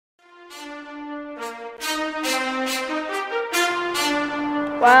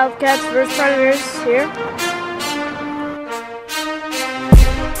Wildcats versus Predators here.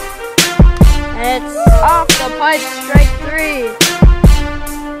 And it's off the pipe, strike 3.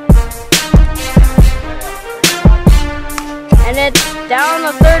 And it's down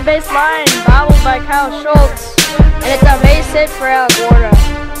the third base line, bobbled by Kyle Schultz. And it's a base hit for Alec Warda.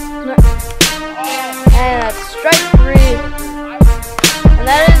 And that's strike 3. And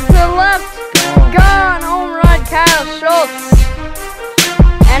that is to the left. Gone! Home run, Kyle Schultz.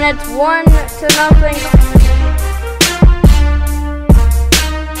 And it's 1-0.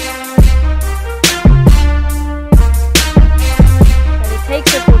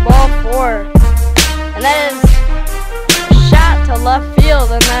 Takes it for ball 4, and that is a shot to left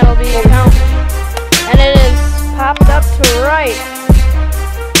field, and that'll be a count. And it is popped up to right.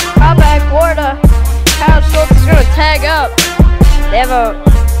 Pop back, Warda. Kyle Schultz is going to tag up. They have a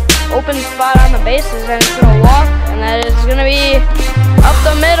open spot on the bases, and it's going to walk, and that is going to be up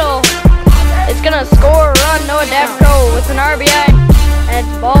the middle. It's going to score a run, Noah Dabko with an RBI, and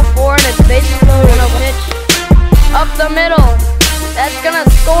it's ball 4, and it's bases loaded. No pitch up the middle. That's gonna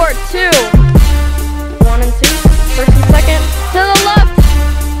score 2. 1 and 2. First and second. To the left.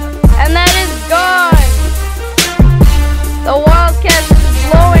 And that is gone. The Wildcats is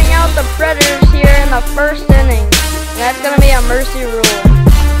blowing out the Predators here in the first inning. And that's gonna be a mercy rule.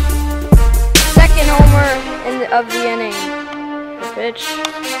 Second homer of the inning. The pitch.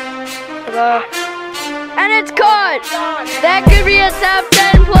 And it's caught. That could be a top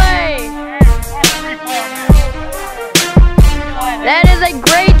 10 play. That is a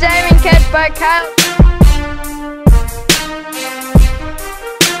great diving catch by Kyle.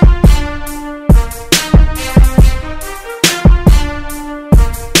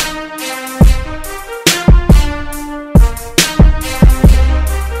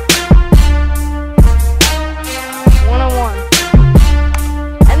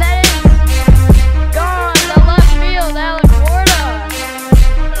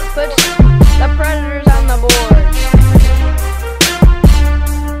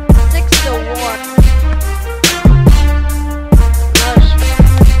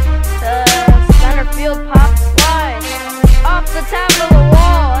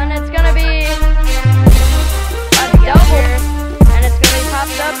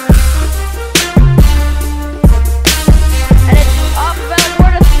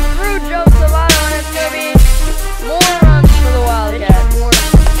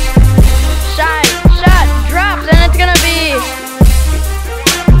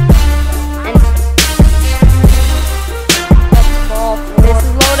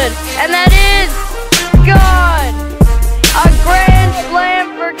 And that is gone! A grand slam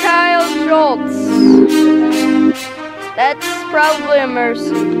for Kyle Schultz. That's probably a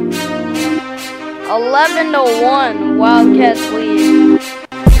mercy. 11-1, Wildcats lead.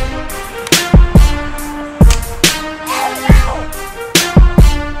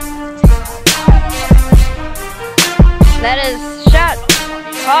 That is shot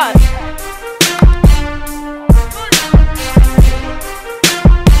caught.